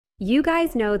You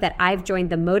guys know that I've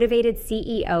joined the Motivated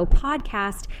CEO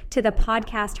podcast to the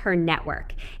Podcast Her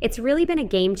Network. It's really been a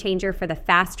game changer for the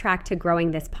fast track to growing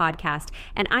this podcast,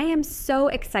 and I am so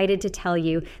excited to tell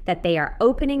you that they are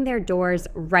opening their doors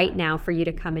right now for you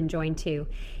to come and join too.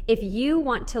 If you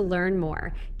want to learn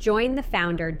more, join the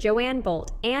founder, Joanne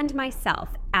Bolt, and myself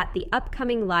at the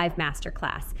upcoming live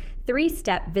masterclass,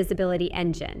 3-Step Visibility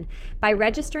Engine, by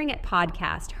registering at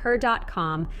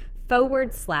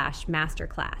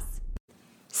podcasther.com/masterclass.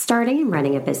 Starting and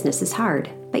running a business is hard,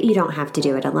 but you don't have to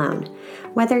do it alone.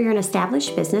 Whether you're an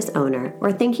established business owner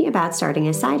or thinking about starting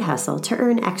a side hustle to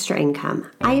earn extra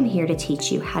income, I am here to teach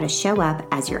you how to show up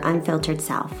as your unfiltered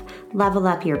self, level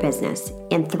up your business,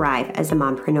 and thrive as a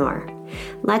mompreneur.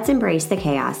 Let's embrace the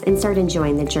chaos and start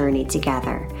enjoying the journey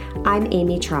together. I'm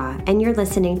Amy Traw, and you're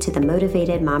listening to the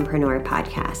Motivated Mompreneur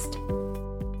podcast.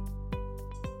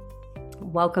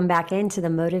 Welcome back into the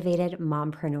Motivated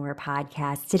Mompreneur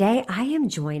podcast. Today, I am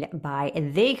joined by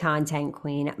the content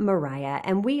queen, Mariah,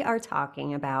 and we are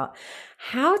talking about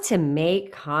how to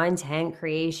make content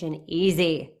creation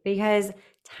easy, because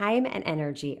time and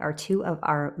energy are two of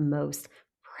our most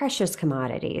precious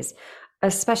commodities,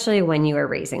 especially when you are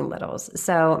raising littles.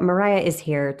 So Mariah is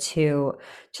here to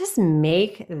just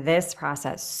make this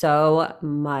process so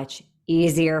much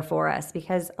easier for us,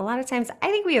 because a lot of times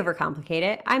I think we overcomplicate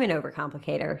it. I'm an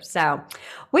overcomplicator. So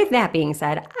with that being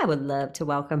said, I would love to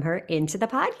welcome her into the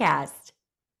podcast.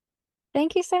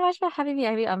 Thank you so much for having me,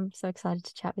 Amy. I'm so excited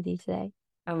to chat with you today.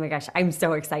 Oh my gosh, I'm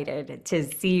so excited to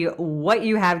see what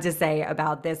you have to say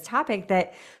about this topic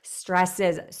that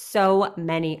stresses so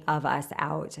many of us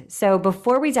out. So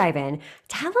before we dive in,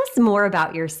 tell us more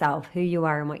about yourself, who you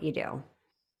are and what you do.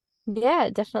 Yeah,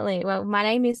 definitely. Well, my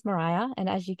name is Mariah, and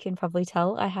as you can probably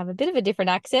tell, I have a bit of a different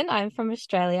accent. I'm from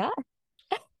Australia,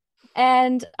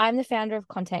 and I'm the founder of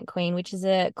Content Queen, which is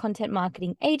a content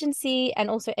marketing agency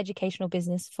and also educational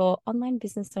business for online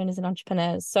business owners and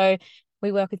entrepreneurs. So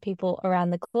we work with people around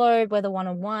the globe, whether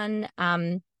one-on-one,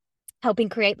 helping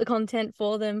create the content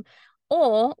for them,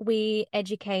 or we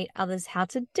educate others how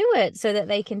to do it so that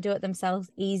they can do it themselves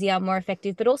easier, more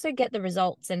effective, but also get the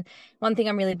results. And one thing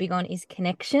I'm really big on is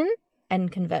connection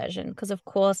and conversion, because of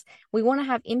course we want to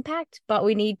have impact, but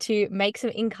we need to make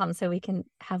some income so we can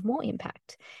have more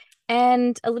impact.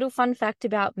 And a little fun fact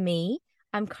about me,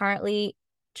 I'm currently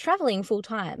traveling full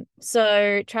time.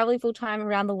 So traveling full time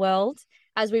around the world.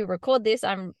 As we record this,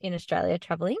 I'm in Australia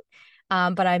traveling.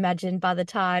 But I imagine by the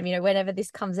time, whenever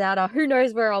this comes out, who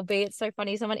knows where I'll be. It's so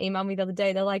funny. Someone emailed me the other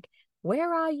day. They're like,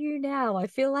 where are you now? I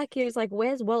feel like it was like,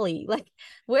 where's Wally? Like,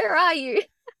 where are you?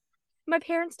 My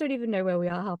parents don't even know where we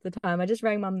are half the time. I just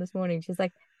rang mum this morning. She's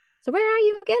like, so where are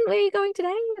you again? Where are you going today?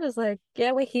 And I was like,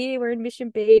 yeah, we're here. We're in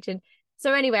Mission Beach. And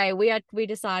so anyway, we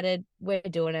decided we're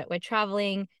doing it. We're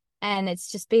traveling. And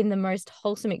it's just been the most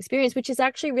wholesome experience, which has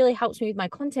actually really helped me with my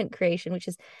content creation, which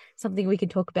is something we can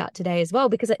talk about today as well,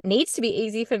 because it needs to be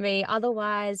easy for me.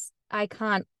 Otherwise, I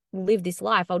can't live this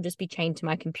life. I'll just be chained to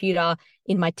my computer,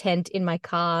 in my tent, in my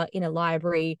car, in a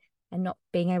library, and not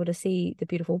being able to see the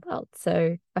beautiful world.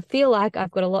 So I feel like I've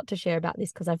got a lot to share about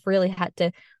this, because I've really had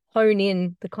to hone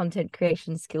in the content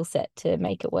creation skill set to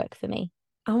make it work for me.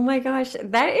 Oh my gosh,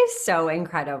 that is so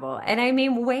incredible. And I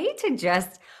mean, way to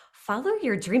just follow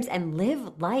your dreams and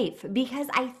live life, because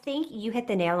I think you hit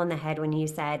the nail on the head when you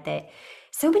said that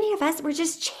so many of us were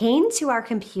just chained to our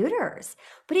computers.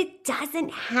 But it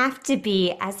doesn't have to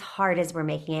be as hard as we're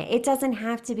making it. It doesn't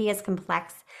have to be as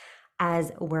complex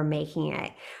as we're making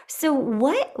it. So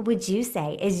what would you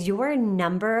say is your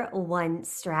number one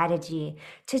strategy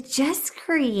to just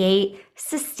create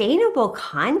sustainable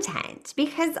content?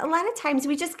 Because a lot of times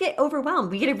we just get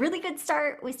overwhelmed. We get a really good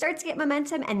start, we start to get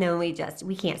momentum, and then we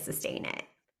can't sustain it.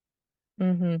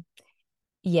 Mm-hmm.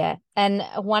 Yeah. And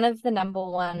one of the number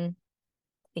one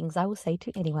things I will say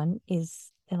to anyone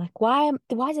is, they're like, why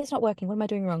is this not working? What am I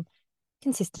doing wrong?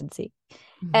 Consistency.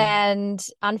 Mm-hmm. And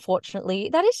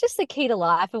unfortunately, that is just the key to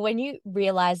life. And when you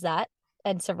realize that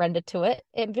and surrender to it,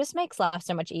 it just makes life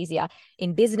so much easier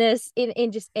in business,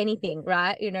 in just anything,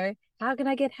 right? How can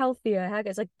I get healthier?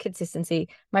 It's like consistency.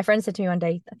 My friend said to me one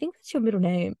day, I think that's your middle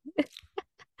name.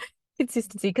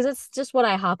 Consistency, because it's just what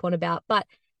I harp on about. But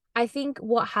I think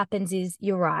what happens is,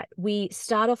 you're right. We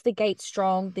start off the gate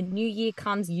strong. The new year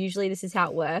comes. Usually this is how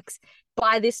it works.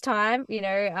 By this time,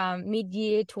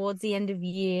 mid-year, towards the end of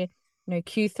year,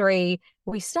 Q3,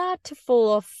 we start to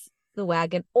fall off the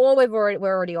wagon, or we're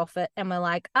already off it, and we're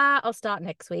like, I'll start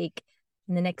next week.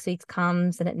 And the next week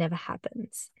comes and it never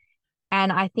happens.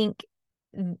 And I think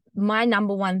my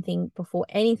number one thing before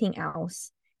anything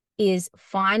else is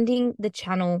finding the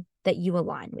channel that you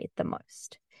align with the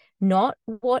most. not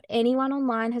what anyone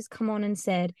online has come on and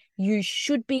said. You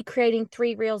should be creating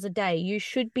 3 reels a day. You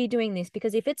should be doing this,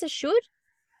 because if it's a should,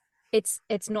 it's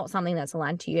not something that's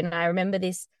aligned to you. And I remember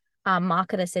this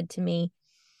marketer said to me,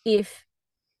 if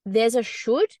there's a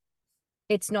should,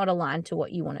 it's not aligned to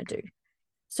what you want to do.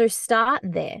 So start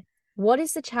there. What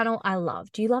is the channel I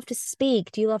love? Do you love to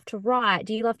speak? Do you love to write?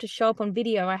 Do you love to show up on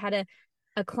video? I had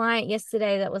a client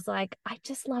yesterday that was like, I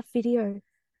just love video.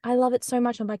 I love it so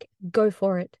much. I'm like, go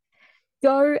for it.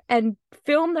 Go and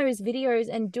film those videos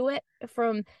and do it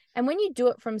and when you do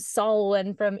it from soul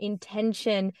and from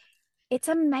intention, it's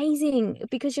amazing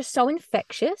because you're so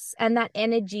infectious and that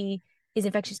energy is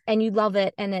infectious and you love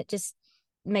it and it just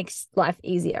makes life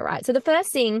easier, right? So the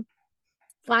first thing,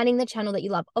 finding the channel that you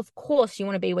love. Of course, you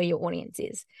want to be where your audience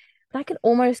is, but I can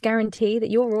almost guarantee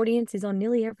that your audience is on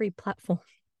nearly every platform,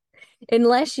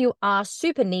 unless you are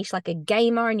super niche, like a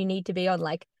gamer, and you need to be on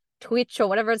like Twitch or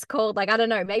whatever it's called. Like, I don't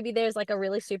know, maybe there's like a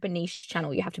really super niche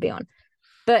channel you have to be on.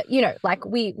 But, like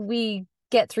we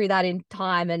get through that in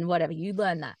time and whatever, you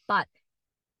learn that. But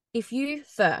if you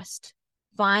first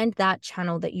find that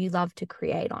channel that you love to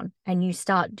create on and you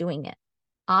start doing it,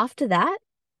 after that,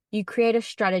 you create a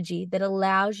strategy that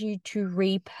allows you to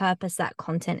repurpose that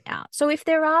content out. So if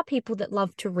there are people that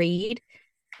love to read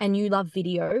and you love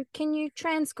video, can you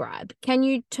transcribe? Can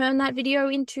you turn that video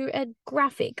into a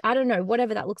graphic? I don't know,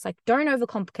 whatever that looks like. Don't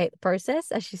overcomplicate the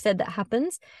process. As you said, that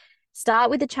happens. Start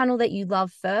with the channel that you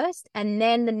love first. And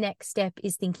then the next step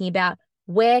is thinking about,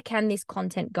 where can this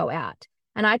content go out?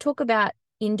 And I talk about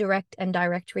indirect and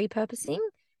direct repurposing.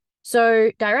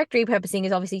 So direct repurposing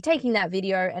is obviously taking that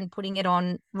video and putting it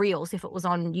on Reels if it was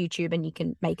on YouTube, and you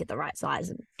can make it the right size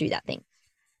and do that thing.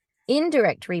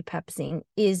 Indirect repurposing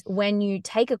is when you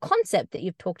take a concept that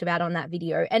you've talked about on that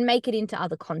video and make it into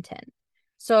other content.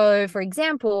 So, for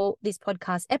example, this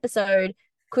podcast episode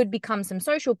could become some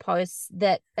social posts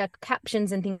that are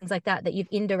captions and things like that you've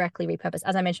indirectly repurposed.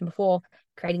 As I mentioned before,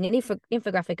 creating an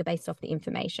infographic based off the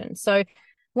information. So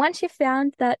once you've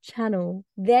found that channel,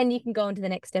 then you can go into the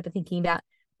next step of thinking about,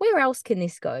 where else can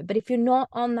this go? But if you're not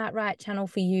on that right channel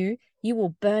for you, you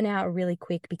will burn out really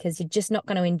quick because you're just not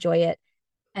going to enjoy it.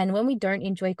 And when we don't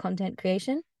enjoy content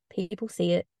creation, people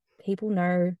see it. People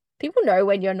know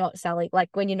when you're not selling, like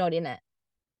when you're not in it.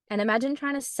 And imagine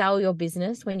trying to sell your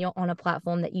business when you're on a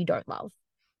platform that you don't love.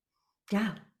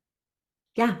 Yeah.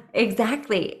 Yeah,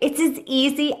 exactly. It's as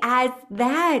easy as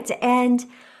that. And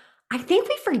I think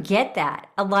we forget that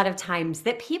a lot of times,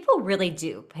 that people really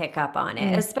do pick up on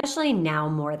it, especially now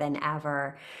more than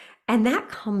ever. And that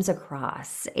comes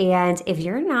across. And if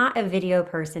you're not a video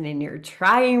person and you're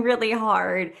trying really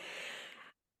hard,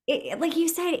 like you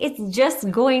said, it's just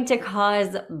going to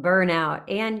cause burnout.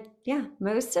 And yeah,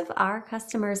 most of our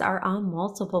customers are on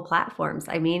multiple platforms.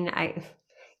 I mean,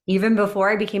 even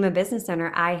before I became a business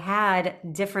owner, I had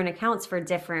different accounts for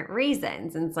different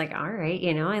reasons. And it's like, all right,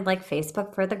 I like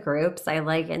Facebook for the groups. I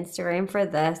like Instagram for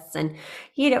this. And,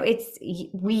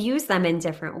 we use them in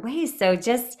different ways. So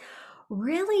just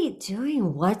really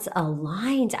doing what's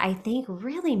aligned, I think,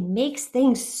 really makes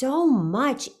things so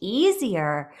much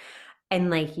easier. And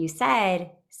like you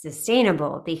said,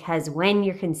 sustainable, because when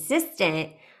you're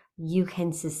consistent, you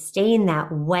can sustain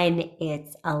that when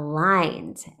it's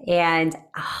aligned. And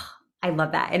I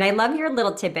love that. And I love your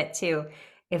little tidbit too.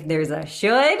 If there's a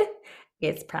should,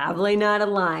 it's probably not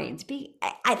aligned.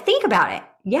 I think about it.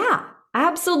 Yeah,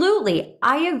 absolutely.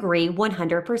 I agree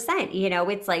 100%.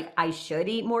 It's like, I should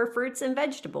eat more fruits and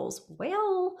vegetables.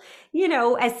 Well,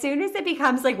 as soon as it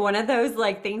becomes like one of those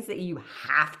like things that you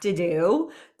have to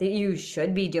do, that you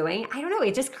should be doing, I don't know,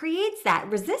 it just creates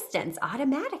that resistance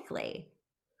automatically.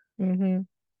 Mm-hmm.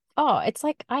 Oh, it's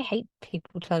like, I hate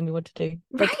people telling me what to do.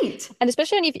 Like, Right. and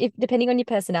especially if depending on your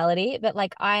personality, but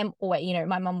like I'm always,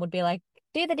 my mum would be like,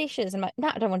 do the dishes. And I'm like,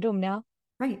 no, I don't want to do them now.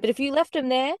 Right. But if you left them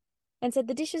there and said,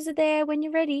 the dishes are there when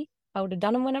you're ready, I would have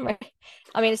done them when I'm ready.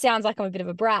 I mean, it sounds like I'm a bit of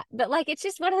a brat, but like, it's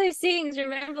just one of those things.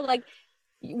 Remember, like,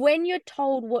 when you're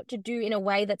told what to do in a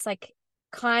way that's like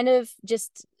kind of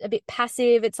just a bit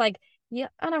passive, it's like, yeah,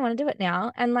 I don't want to do it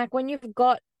now. And like when you've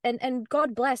got, and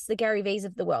God bless the Gary V's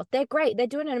of the world. They're great. They're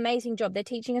doing an amazing job. They're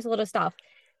teaching us a lot of stuff.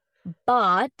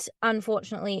 But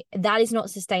unfortunately, that is not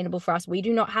sustainable for us. We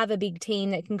do not have a big team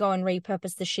that can go and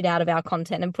repurpose the shit out of our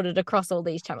content and put it across all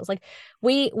these channels. Like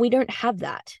we don't have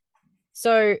that.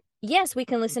 So yes, we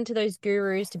can listen to those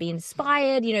gurus to be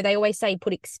inspired. They always say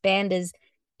put expanders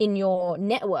in your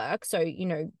network so,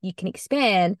 you can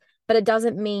expand, but it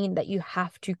doesn't mean that you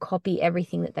have to copy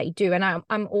everything that they do. And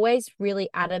I'm always really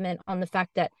adamant on the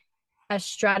fact that a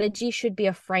strategy should be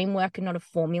a framework and not a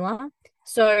formula.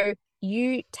 So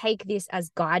you take this as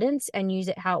guidance and use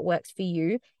it how it works for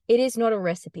you. It is not a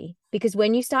recipe, because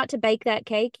when you start to bake that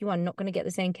cake, you are not going to get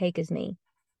the same cake as me,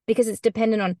 because it's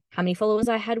dependent on how many followers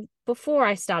I had before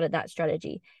I started that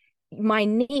strategy, my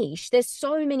niche. There's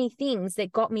so many things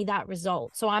that got me that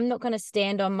result. So I'm not going to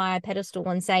stand on my pedestal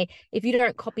and say, if you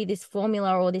don't copy this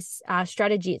formula or this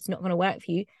strategy, it's not going to work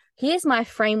for you. Here's my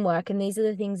framework, and these are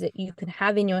the things that you can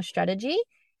have in your strategy,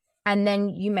 and then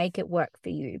you make it work for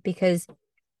you, because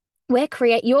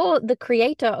you're the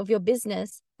creator of your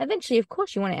business. Eventually, of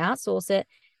course, you want to outsource it.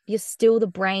 You're still the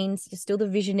brains, you're still the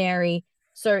visionary.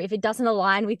 So if it doesn't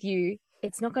align with you,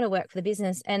 it's not going to work for the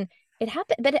business. And it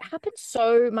happens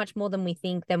so much more than we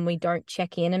think. Then we don't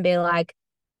check in and be like,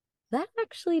 that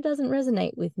actually doesn't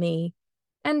resonate with me.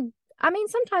 And I mean,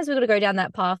 sometimes we've got to go down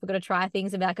that path. We've got to try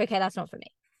things and be like, okay, that's not for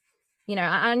me.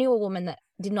 I knew a woman that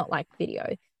did not like video.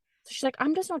 So she's like,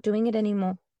 I'm just not doing it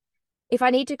anymore. If I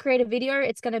need to create a video,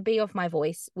 it's going to be off my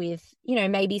voice with,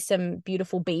 maybe some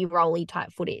beautiful B-rolly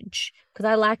type footage, because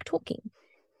I like talking.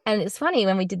 And it's funny,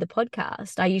 when we did the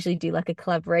podcast, I usually do like a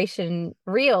collaboration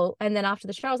reel. And then after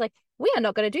the show, I was like, we are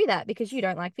not going to do that because you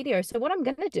don't like video. So what I'm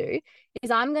going to do is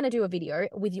I'm going to do a video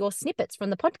with your snippets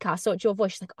from the podcast. So it's your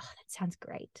voice. She's like, oh, that sounds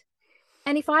great.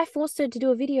 And if I forced her to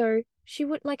do a video, she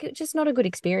would it's just not a good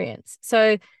experience.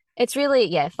 So it's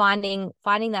really, finding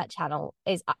that channel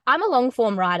is, I'm a long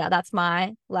form writer. That's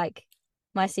my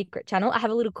secret channel. I have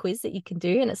a little quiz that you can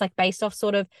do, and it's like based off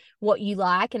sort of what you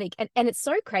like. And it's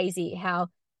so crazy how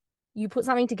you put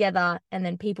something together and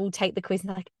then people take the quiz and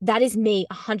they're like, that is me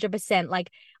 100%.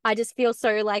 Like, I just feel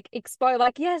so like exposed,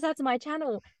 like, yes, that's my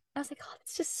channel. I was like, oh,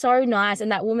 it's just so nice.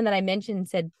 And that woman that I mentioned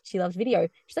said she loves video.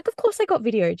 She's like, of course I got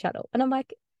video channel. And I'm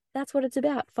like, that's what it's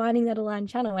about, finding that aligned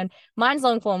channel. And mine's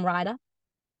long form writer.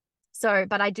 So,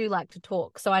 but I do like to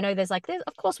talk. So I know there's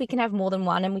of course we can have more than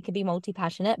one and we can be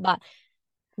multi-passionate, but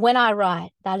when I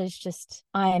write, that is just,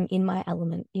 I am in my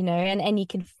element, and you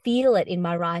can feel it in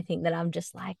my writing that I'm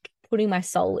just like putting my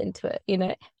soul into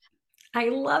it. I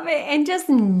love it. And just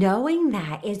knowing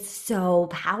that is so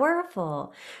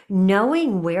powerful.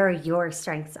 Knowing where your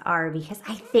strengths are, because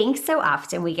I think so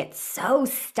often we get so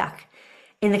stuck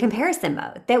in the comparison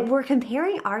mode that we're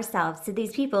comparing ourselves to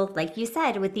these people, like you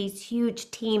said, with these huge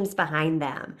teams behind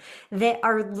them that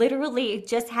are literally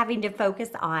just having to focus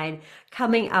on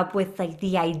coming up with like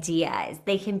the ideas.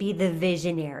 They can be the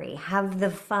visionary, have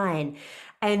the fun.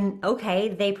 And okay,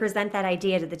 they present that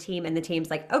idea to the team, and the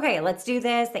team's like, okay, let's do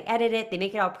this. They edit it, they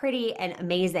make it all pretty and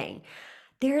amazing.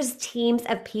 There's teams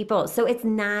of people, so it's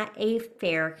not a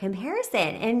fair comparison.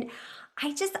 And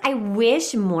I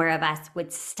wish more of us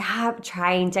would stop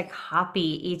trying to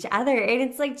copy each other. And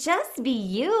it's like, just be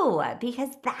you, because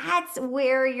that's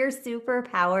where your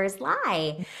superpowers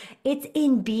lie. It's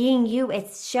in being you.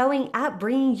 It's showing up,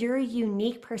 bringing your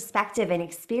unique perspective and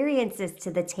experiences to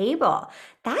the table.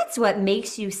 That's what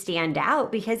makes you stand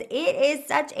out, because it is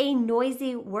such a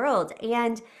noisy world.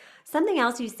 And something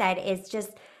else you said is just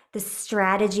the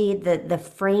strategy, the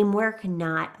framework,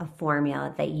 not a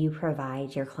formula that you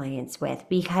provide your clients with.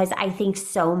 Because I think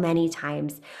so many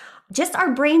times just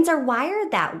our brains are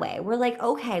wired that way. We're like,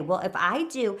 okay, well, if I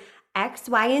do X,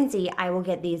 Y, and Z, I will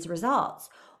get these results.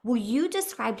 Well, you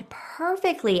described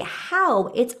perfectly how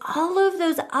it's all of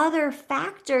those other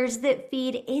factors that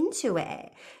feed into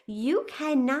it. You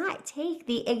cannot take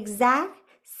the exact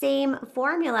same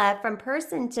formula from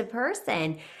person to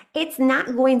person. It's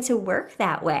not going to work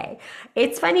that way.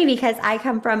 It's funny because I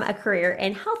come from a career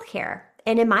in healthcare.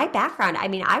 And in my background, I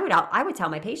mean, I would tell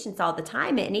my patients all the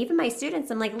time, and even my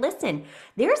students, I'm like, listen,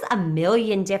 there's a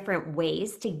million different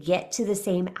ways to get to the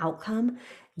same outcome.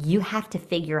 You have to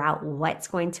figure out what's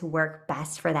going to work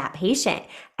best for that patient.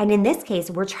 And in this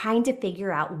case, we're trying to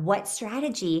figure out what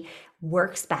strategy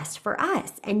works best for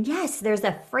us. And yes, there's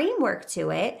a framework to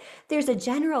it. There's a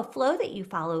general flow that you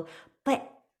follow, but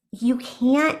you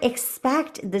can't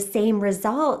expect the same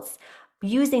results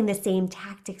using the same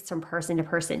tactics from person to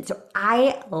person. So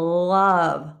I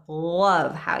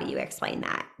love how you explain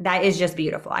that. That is just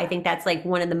beautiful. I think that's like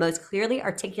one of the most clearly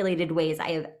articulated ways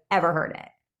I have ever heard it.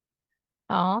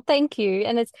 Oh, thank you.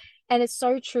 And it's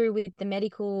so true with the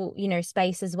medical,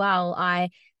 space as well. I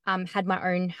had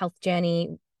my own health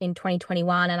journey in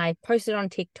 2021, and I posted on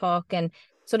TikTok and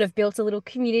sort of built a little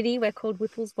community. We're called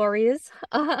Whipple's Warriors,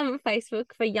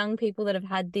 Facebook, for young people that have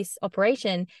had this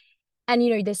operation.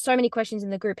 And there's so many questions in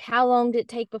the group. How long did it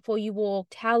take before you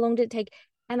walked? How long did it take?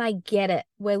 And I get it.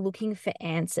 We're looking for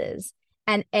answers.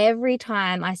 And every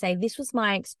time I say, this was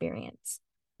my experience,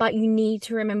 but you need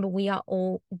to remember we are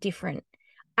all different.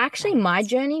 Actually, my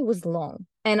journey was long,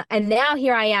 and now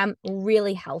here I am,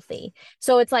 really healthy.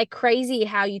 So it's like crazy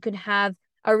how you could have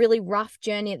a really rough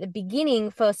journey at the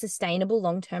beginning for sustainable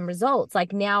long-term results.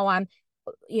 Like now I'm,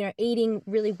 eating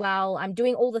really well. I'm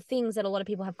doing all the things that a lot of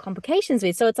people have complications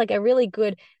with. So it's like a really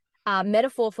good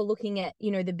metaphor for looking at,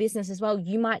 the business as well.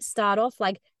 You might start off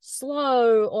like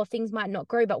slow or things might not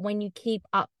grow, but when you keep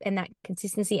up and that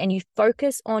consistency and you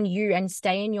focus on you and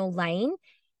stay in your lane,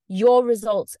 your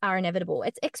results are inevitable.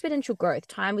 It's exponential growth,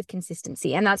 time with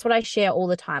consistency. And that's what I share all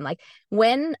the time. Like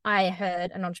when I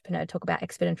heard an entrepreneur talk about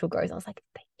exponential growth, I was like,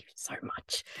 thank you so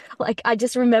much. Like I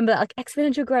just remember like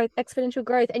exponential growth, exponential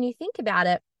growth. And you think about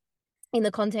it in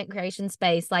the content creation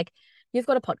space, like you've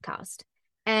got a podcast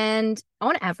and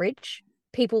on average,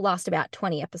 people last about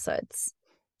 20 episodes.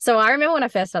 So I remember when I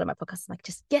first started my podcast, I'm like,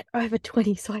 just get over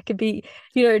 20 so I could be,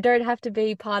 don't have to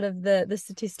be part of the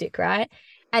statistic, right?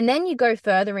 And then you go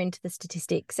further into the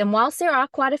statistics. And whilst there are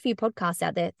quite a few podcasts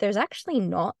out there, there's actually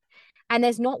not. And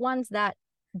there's not ones that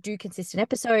do consistent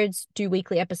episodes, do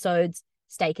weekly episodes,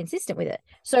 stay consistent with it.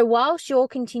 So whilst you're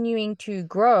continuing to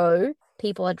grow,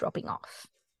 people are dropping off.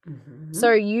 Mm-hmm.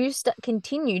 So you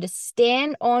continue to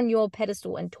stand on your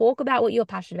pedestal and talk about what you're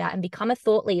passionate about and become a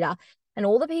thought leader. And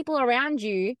all the people around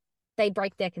you, they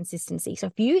break their consistency. So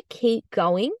if you keep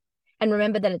going and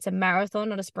remember that it's a marathon,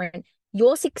 not a sprint,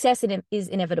 your success is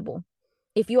inevitable.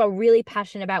 If you are really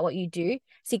passionate about what you do,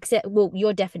 success, well,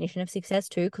 your definition of success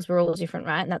too, because we're all different,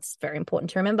 right? And that's very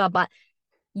important to remember, but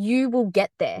you will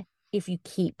get there if you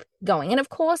keep going. And of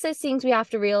course, there's things we have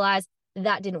to realize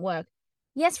that didn't work.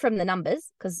 Yes, from the numbers,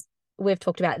 because we've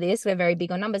talked about this, we're very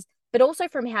big on numbers, but also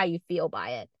from how you feel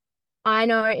by it. I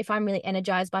know if I'm really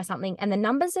energized by something and the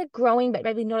numbers are growing, but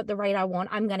maybe not at the rate I want,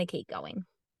 I'm going to keep going.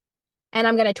 And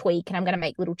I'm going to tweak and I'm going to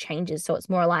make little changes so it's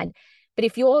more aligned. But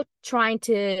if you're trying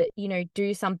to,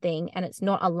 do something and it's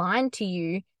not aligned to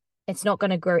you, it's not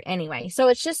going to grow anyway. So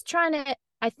it's just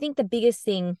I think the biggest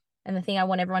thing and the thing I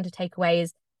want everyone to take away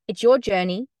is it's your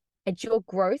journey, it's your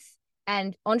growth.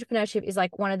 And entrepreneurship is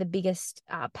like one of the biggest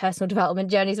personal development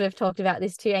journeys. We've talked about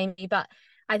this too, Amy, but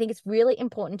I think it's really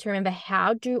important to remember,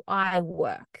 how do I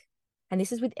work? And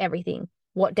this is with everything.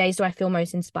 What days do I feel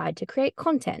most inspired to create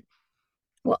content?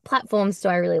 What platforms do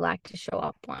I really like to show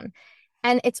up on?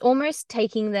 And it's almost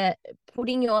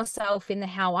putting yourself in the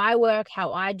how I work,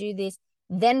 how I do this.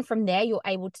 Then from there, you're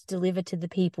able to deliver to the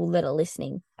people that are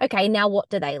listening. Okay, now what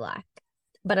do they like?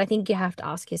 But I think you have to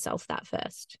ask yourself that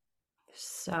first.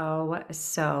 So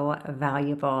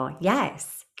valuable.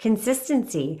 Yes.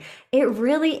 Consistency. It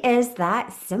really is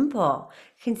that simple.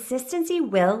 Consistency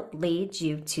will lead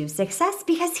you to success,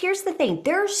 because here's the thing.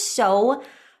 There are so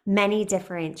many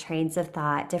different trains of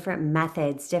thought, different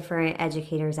methods, different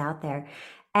educators out there.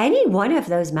 Any one of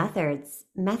those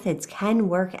methods can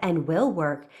work and will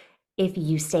work if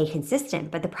you stay consistent.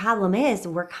 But the problem is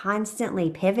we're constantly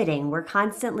pivoting. We're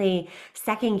constantly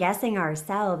second guessing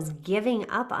ourselves, giving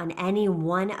up on any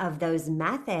one of those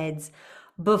methods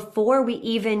before we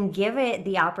even give it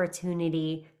the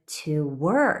opportunity to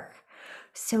work.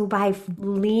 So by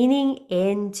leaning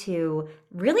into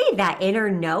really that inner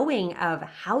knowing of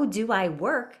how do I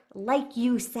work, like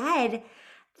you said,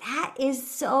 that is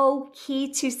so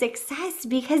key to success,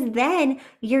 because then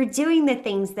you're doing the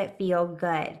things that feel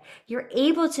good. You're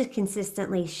able to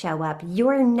consistently show up.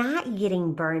 You're not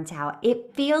getting burnt out.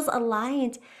 It feels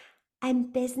aligned,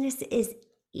 and business is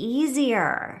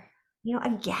easier.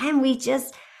 Again,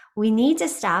 we need to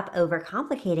stop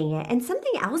overcomplicating it. And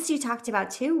something else you talked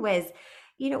about too was,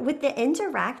 with the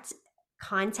indirect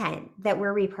content that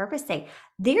we're repurposing,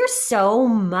 there's so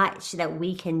much that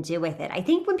we can do with it. I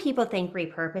think when people think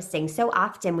repurposing, so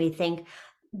often we think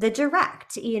the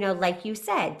direct, like you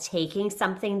said, taking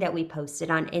something that we posted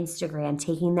on Instagram,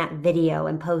 taking that video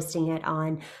and posting it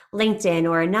on LinkedIn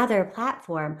or another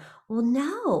platform. Well,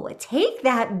 no, take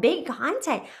that big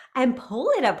content and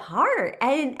pull it apart.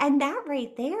 And that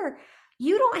right there,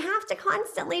 you don't have to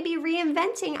constantly be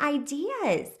reinventing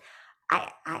ideas.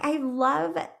 I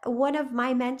love, one of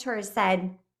my mentors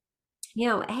said,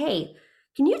 hey,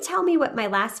 can you tell me what my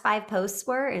last 5 posts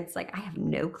were? And it's like, I have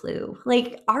no clue.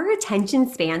 Like, our attention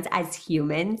spans as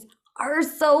humans are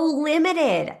so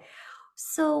limited.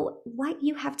 So what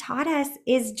you have taught us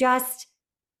is just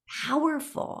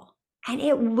powerful, and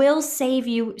it will save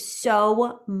you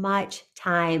so much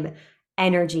time,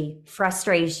 energy,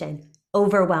 frustration,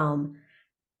 overwhelm,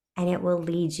 and it will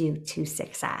lead you to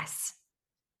success.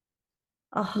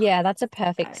 Oh, yeah, that's a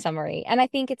perfect summary. And I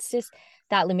think it's just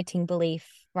that limiting belief,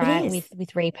 right?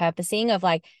 With repurposing of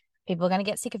like, people are going to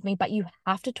get sick of me, but you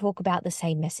have to talk about the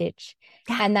same message.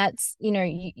 Yeah. And that's,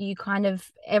 you kind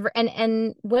of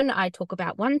and when I talk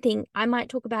about one thing, I might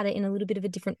talk about it in a little bit of a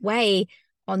different way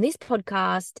on this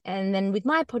podcast and then with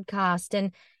my podcast.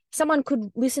 And someone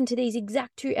could listen to these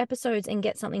exact 2 episodes and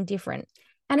get something different.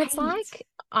 And it's Right. like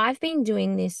I've been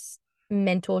doing this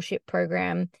mentorship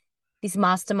program, this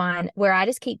mastermind where I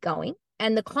just keep going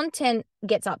and the content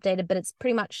gets updated, but it's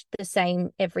pretty much the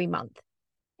same every month.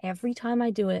 Every time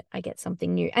I do it, I get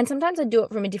something new. And sometimes I do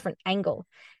it from a different angle.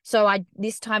 So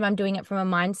this time I'm doing it from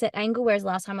a mindset angle, whereas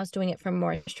last time I was doing it from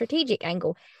more a strategic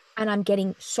angle. And I'm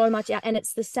getting so much out. And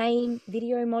it's the same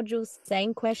video modules,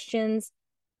 same questions.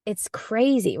 It's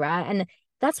crazy, right? And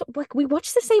that's what, like, we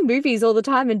watch the same movies all the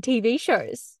time and TV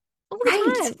shows all the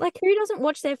Right. time. Like, who doesn't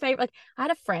watch their favorite? Like, I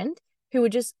had a friend who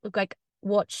would just look like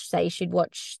say she'd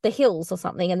watch The Hills or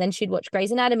something, and then she'd watch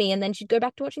Grey's Anatomy, and then she'd go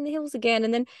back to watching The Hills again,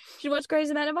 and then she'd watch Grey's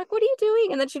Anatomy. I'm like, what are you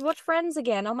doing? And then she'd watch Friends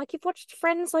again. I'm like, you've watched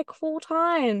Friends like 4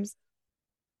 times.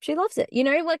 She loves it,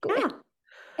 like Yeah.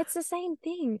 it's the same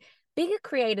thing. Bigger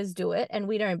creators do it, and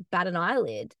we don't bat an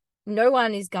eyelid. No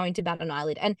one is going to bat an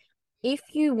eyelid. And if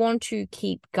you want to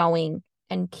keep going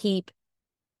and keep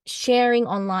sharing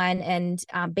online and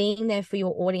being there for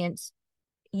your audience,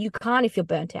 you can't if you're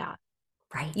burnt out.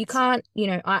 Right. You can't,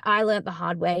 I learned the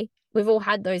hard way. We've all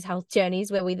had those health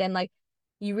journeys where we then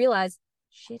you realize,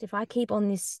 shit, if I keep on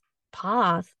this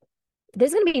path,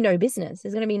 there's going to be no business.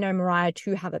 There's going to be no Mariah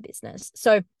to have a business.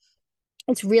 So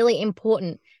it's really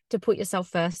important to put yourself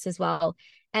first as well.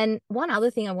 And one other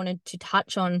thing I wanted to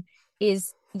touch on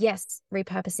is, yes,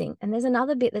 repurposing. And there's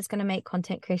another bit that's going to make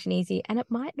content creation easy, and it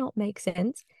might not make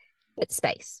sense, but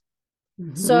space.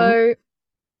 Mm-hmm. So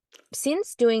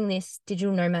since doing this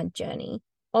digital nomad journey,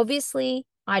 obviously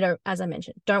as I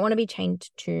mentioned, don't want to be chained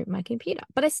to my computer,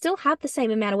 but I still have the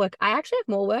same amount of work. I actually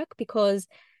have more work because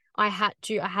I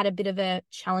had a bit of a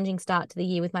challenging start to the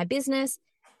year with my business.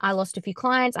 I lost a few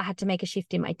clients. I had to make a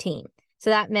shift in my team. So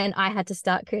that meant I had to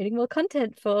start creating more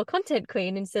content for Content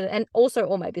Queen and also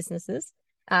all my businesses,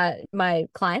 my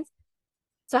clients.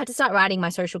 So I had to start writing my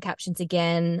social captions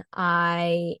again.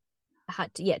 I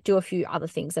had to do a few other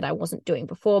things that I wasn't doing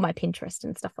before, my Pinterest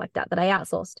and stuff like that I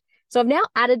outsourced. So I've now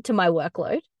added to my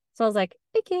workload. So I was like,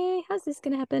 okay, how's this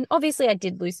going to happen? Obviously, I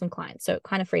did lose some clients, so it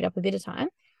kind of freed up a bit of time.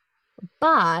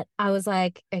 But I was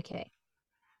like, okay,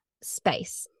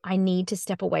 space. I need to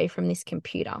step away from this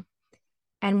computer.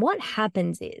 And what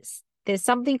happens is there's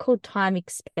something called time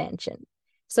expansion.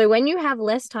 So when you have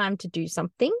less time to do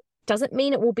something, doesn't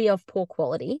mean it will be of poor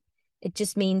quality. It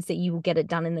just means that you will get it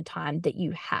done in the time that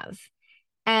you have.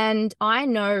 And I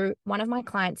know one of my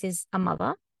clients is a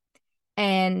mother,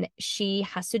 and she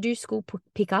has to do school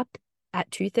pickup at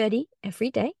 2:30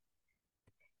 every day.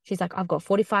 She's like, I've got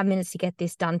 45 minutes to get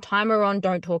this done. Timer on,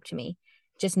 don't talk to me.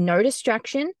 Just no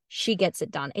distraction. She gets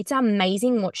it done. It's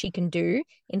amazing what she can do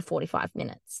in 45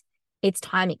 minutes. It's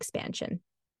time expansion.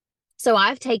 So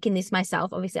I've taken this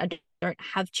myself. Obviously, I don't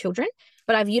have children,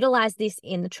 but I've utilized this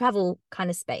in the travel kind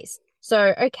of space.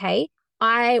 So, okay,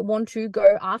 I want to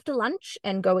go after lunch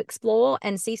and go explore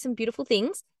and see some beautiful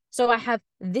things. So I have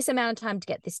this amount of time to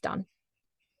get this done.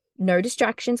 No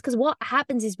distractions, because what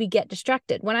happens is we get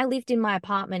distracted. When I lived in my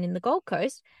apartment in the Gold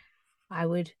Coast, I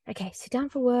would, okay, sit down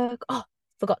for work. Oh,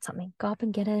 forgot something. Go up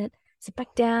and get it. Sit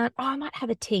back down. Oh, I might have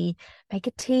a tea. Make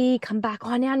a tea. Come back.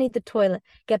 Oh, now I need the toilet.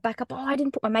 Get back up. Oh, I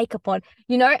didn't put my makeup on.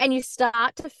 And you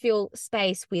start to fill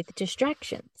space with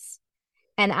distractions.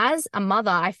 And as a mother,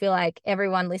 I feel like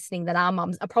everyone listening that are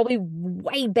mums are probably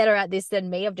way better at this than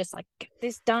me, of just like, get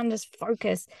this done, just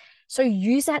focus. So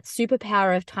use that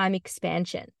superpower of time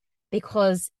expansion,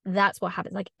 because that's what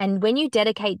happens. And when you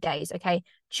dedicate days, okay,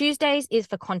 Tuesdays is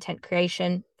for content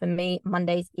creation. For me,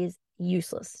 Mondays is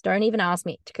useless. Don't even ask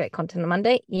me to create content on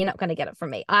Monday. You're not going to get it from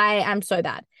me. I am so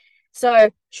bad. So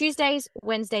Tuesdays,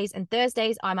 Wednesdays, and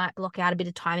Thursdays, I might block out a bit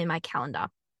of time in my calendar.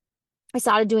 I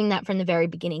started doing that from the very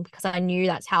beginning because I knew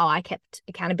that's how I kept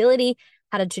accountability,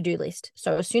 had a to-do list.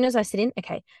 So as soon as I sit in,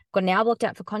 okay, got an hour blocked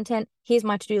out for content. Here's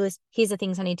my to-do list. Here's the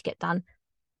things I need to get done.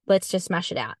 Let's just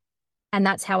smash it out. And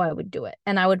that's how I would do it.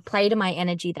 And I would play to my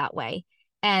energy that way.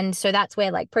 And so that's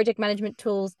where project management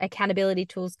tools, accountability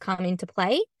tools come into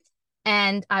play.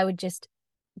 And I would just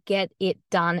get it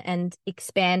done and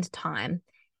expand time.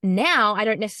 Now I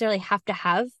don't necessarily have to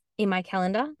have in my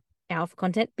calendar hour for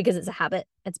content because it's a habit.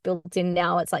 It's built in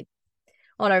now. It's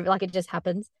it just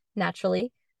happens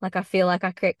naturally. I feel like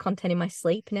I create content in my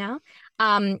sleep now.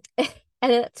 And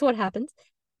that's what happens.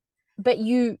 But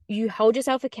you hold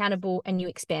yourself accountable and you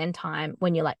expand time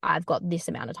when you're like, I've got this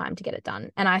amount of time to get it done.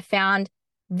 And I found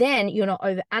then you're not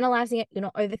over analyzing it. You're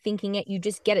not overthinking it. You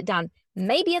just get it done.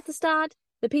 Maybe at the start,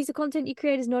 the piece of content you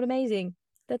create is not amazing.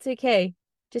 That's okay.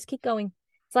 Just keep going.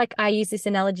 It's like I use this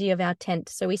analogy of our tent.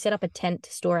 So we set up a tent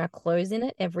to store our clothes in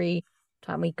it every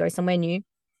time we go somewhere new.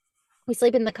 We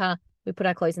sleep in the car. We put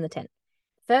our clothes in the tent.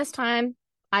 First time,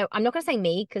 I'm not gonna say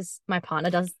me because my partner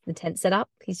does the tent setup.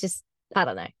 He's just, I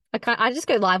don't know. I just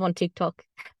go live on TikTok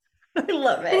I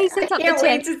love and it. he I sets up the can't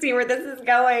wait tent. to see where this is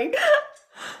going. This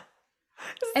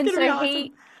is And going to be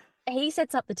so awesome. he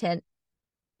sets up the tent.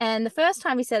 And the first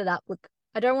time he set it up, look,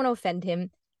 I don't want to offend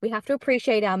him. We have to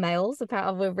appreciate our males.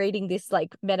 Apparently, we're reading this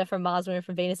like men are from Mars, women are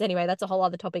from Venus. Anyway, that's a whole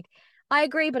other topic. I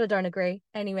agree, but I don't agree.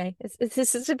 Anyway,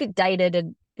 it's a bit dated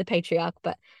and the patriarch,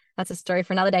 but that's a story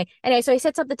for another day. Anyway, so he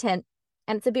sets up the tent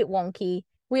and it's a bit wonky.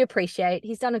 We appreciate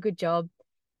he's done a good job.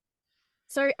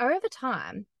 So over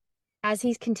time, as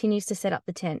he continues to set up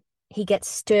the tent, he gets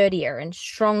sturdier and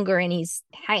stronger and he's,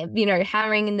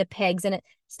 hammering in the pegs and it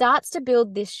starts to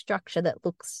build this structure that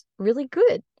looks really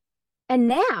good. And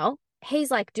now he's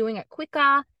like doing it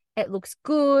quicker. It looks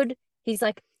good. He's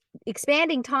like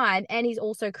expanding time and he's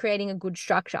also creating a good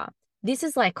structure. This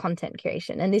is like content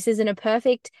creation. And this isn't a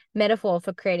perfect metaphor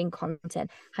for creating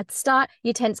content. At the start,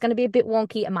 your tent's going to be a bit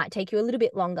wonky. It might take you a little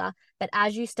bit longer. But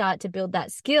as you start to build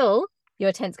that skill,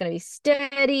 your tent's going to be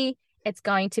sturdy. It's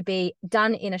going to be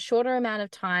done in a shorter amount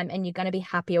of time and you're going to be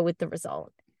happier with the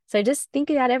result. So just think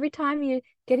about every time you're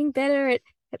getting better at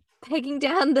pegging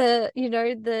down the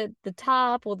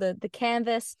tarp or the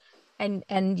canvas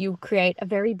and you'll create a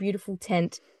very beautiful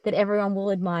tent that everyone will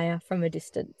admire from a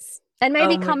distance and Oh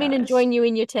maybe my come in and gosh. join you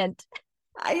in your tent.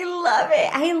 I love it.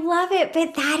 I love it.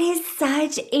 But that is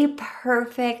such a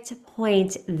perfect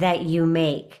point that you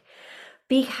make.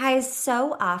 Because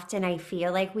so often I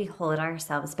feel like we hold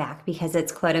ourselves back because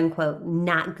it's quote unquote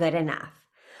not good enough.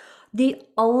 The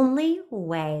only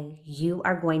way you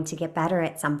are going to get better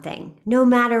at something, no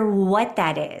matter what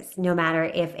that is, no matter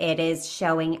if it is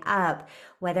showing up,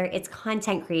 whether it's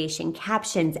content creation,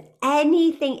 captions,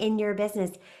 anything in your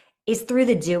business, is through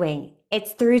the doing.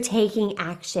 It's through taking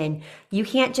action. You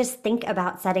can't just think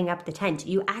about setting up the tent.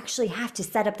 You actually have to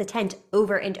set up the tent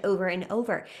over and over and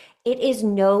over. It is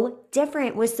no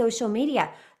different with social media.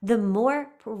 The more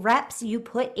reps you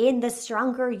put in, the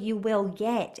stronger you will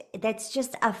get. That's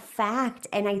just a fact.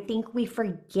 And I think we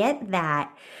forget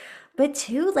that. But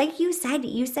too, like you said,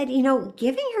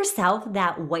 giving yourself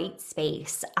that white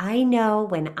space. I know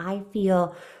when I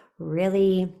feel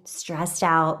really stressed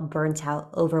out, burnt out,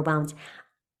 overwhelmed,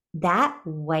 that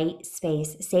white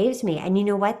space saves me. And you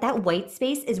know what? That white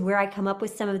space is where I come up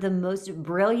with some of the most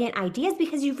brilliant ideas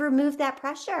because you've removed that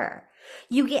pressure.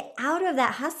 You get out of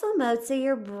that hustle mode so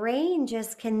your brain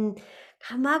just can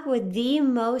come up with the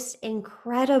most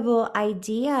incredible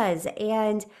ideas.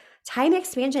 And time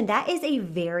expansion, that is a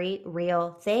very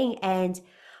real thing. And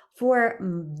for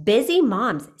busy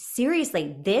moms,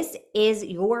 seriously, this is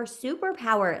your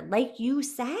superpower. Like you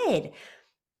said,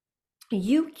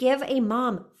 you give a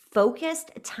mom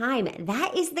focused time.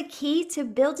 That is the key to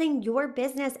building your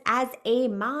business as a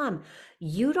mom.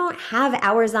 You don't have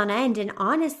hours on end. And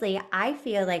honestly, I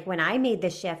feel like when I made the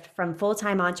shift from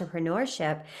full-time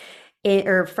entrepreneurship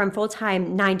or from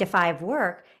full-time 9 to 5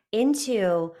 work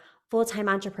into full-time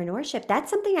entrepreneurship, that's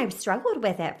something I've struggled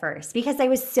with at first because I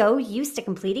was so used to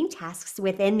completing tasks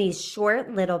within these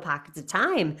short little pockets of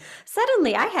time.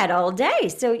 Suddenly I had all day.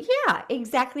 So yeah,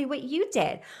 exactly what you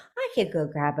did. I could go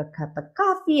grab a cup of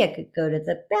coffee. I could go to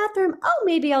the bathroom. Oh,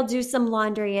 maybe I'll do some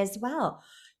laundry as well.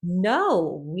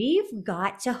 No, we've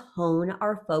got to hone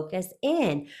our focus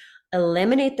in.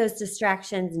 Eliminate those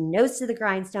distractions, nose to the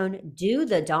grindstone, do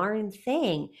the darn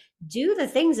thing. Do the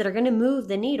things that are going to move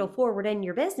the needle forward in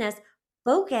your business.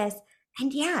 Focus.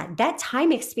 And yeah, that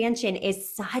time expansion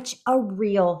is such a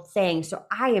real thing. So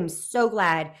I am so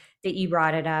glad that you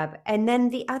brought it up. And then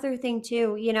the other thing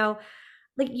too,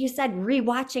 like you said,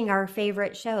 rewatching our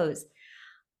favorite shows.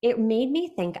 It made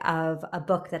me think of a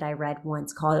book that I read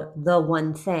once called The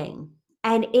One Thing.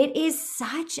 And it is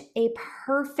such a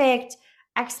perfect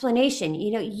explanation.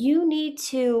 You need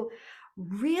to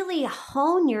really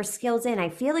hone your skills in. I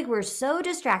feel like we're so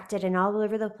distracted and all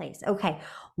over the place. Okay,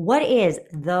 what is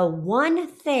the one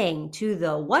thing to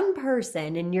the one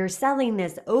person? And you're selling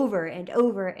this over and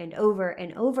over and over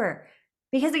and over.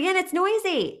 Because again, it's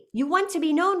noisy. You want to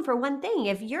be known for one thing.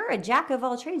 If you're a jack of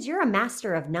all trades, you're a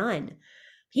master of none.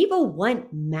 People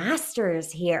want masters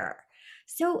here.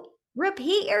 So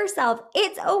repeat yourself.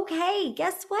 It's okay.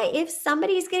 Guess what? If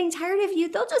somebody's getting tired of you,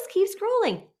 they'll just keep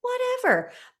scrolling,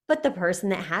 whatever. But the person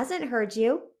that hasn't heard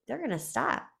you, they're going to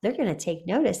stop. They're going to take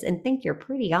notice and think you're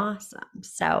pretty awesome.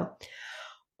 So,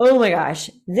 oh my gosh,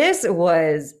 this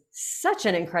was such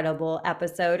an incredible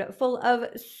episode full of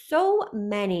so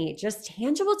many just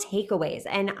tangible takeaways.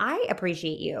 And I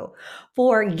appreciate you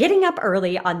for getting up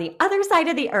early on the other side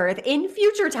of the earth in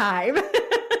future time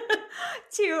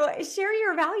to share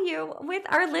your value with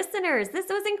our listeners. This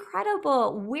was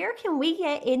incredible. Where can we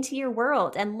get into your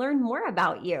world and learn more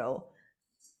about you?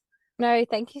 No,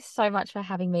 thank you so much for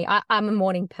having me. I'm a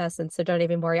morning person, so don't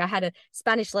even worry. I had a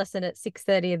Spanish lesson at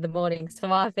 6:30 in the morning,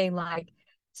 so I've been like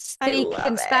I love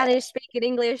speaking it. Spanish, speaking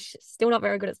English. Still not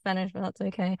very good at Spanish, but that's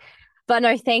okay. But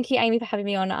no, thank you, Amy, for having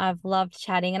me on. I've loved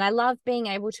chatting, and I love being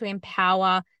able to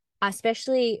empower,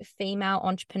 especially female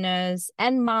entrepreneurs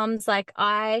and mums. Like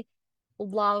I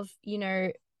love,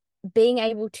 being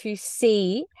able to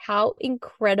see how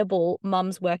incredible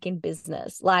mums work in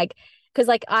business. Like, because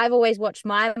like I've always watched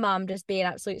my mum just be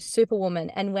an absolute superwoman.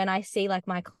 And when I see like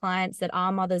my clients that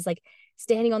are mothers, like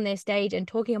standing on their stage and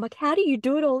talking, I'm like, how do you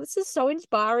do it all? This is so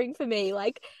inspiring for me.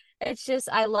 Like, it's just,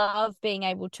 I love being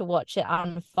able to watch it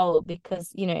unfold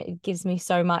because, it gives me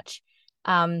so much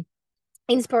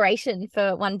inspiration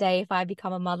for one day if I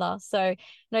become a mother. So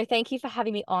no, thank you for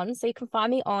having me on. So you can find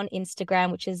me on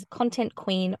Instagram, which is Content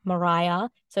Queen Mariah.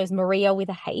 So it's Maria with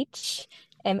a H,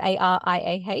 Mariah.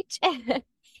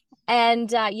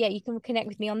 And yeah, you can connect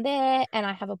with me on there. And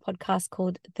I have a podcast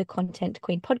called The Content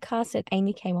Queen Podcast. And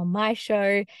Amy came on my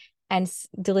show and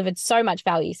delivered so much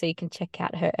value. So you can check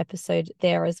out her episode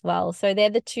there as well. So they're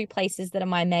the two places that are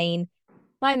my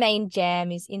main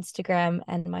jam is Instagram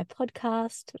and my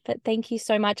podcast. But thank you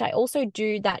so much. I also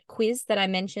do that quiz that I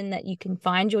mentioned that you can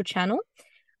find your channel.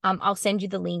 I'll send you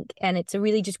the link, and it's a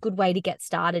really just good way to get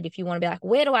started. If you want to be like,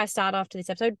 where do I start after this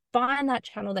episode? Find that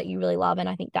channel that you really love. And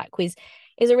I think that quiz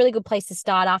is a really good place to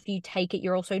start. After you take it,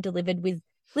 you're also delivered with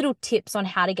little tips on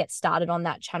how to get started on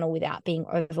that channel without being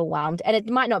overwhelmed. And it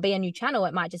might not be a new channel.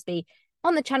 It might just be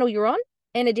on the channel you're on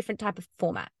in a different type of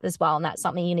format as well. And that's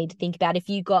something you need to think about. If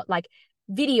you got like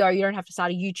video, you don't have to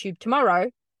start a YouTube tomorrow.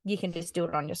 You can just do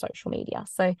it on your social media.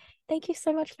 So thank you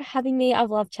so much for having me. I've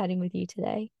loved chatting with you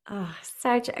today. Oh,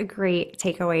 such a great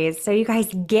takeaways. So you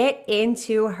guys get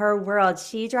into her world.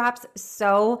 She drops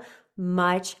so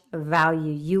much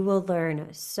value. You will learn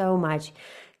so much.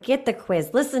 Get the quiz,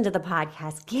 listen to the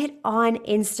podcast, get on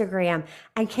Instagram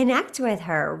and connect with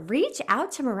her. Reach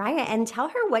out to Mariah and tell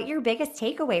her what your biggest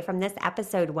takeaway from this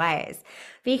episode was,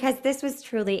 because this was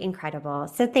truly incredible.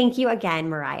 So thank you again,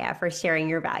 Mariah, for sharing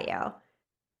your value.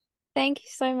 Thank you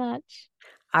so much.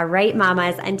 All right,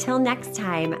 mamas, until next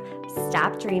time,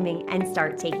 stop dreaming and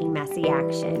start taking messy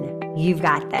action. You've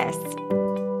got this.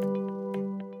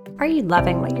 Are you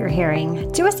loving what you're hearing?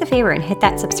 Do us a favor and hit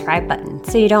that subscribe button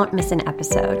so you don't miss an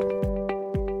episode.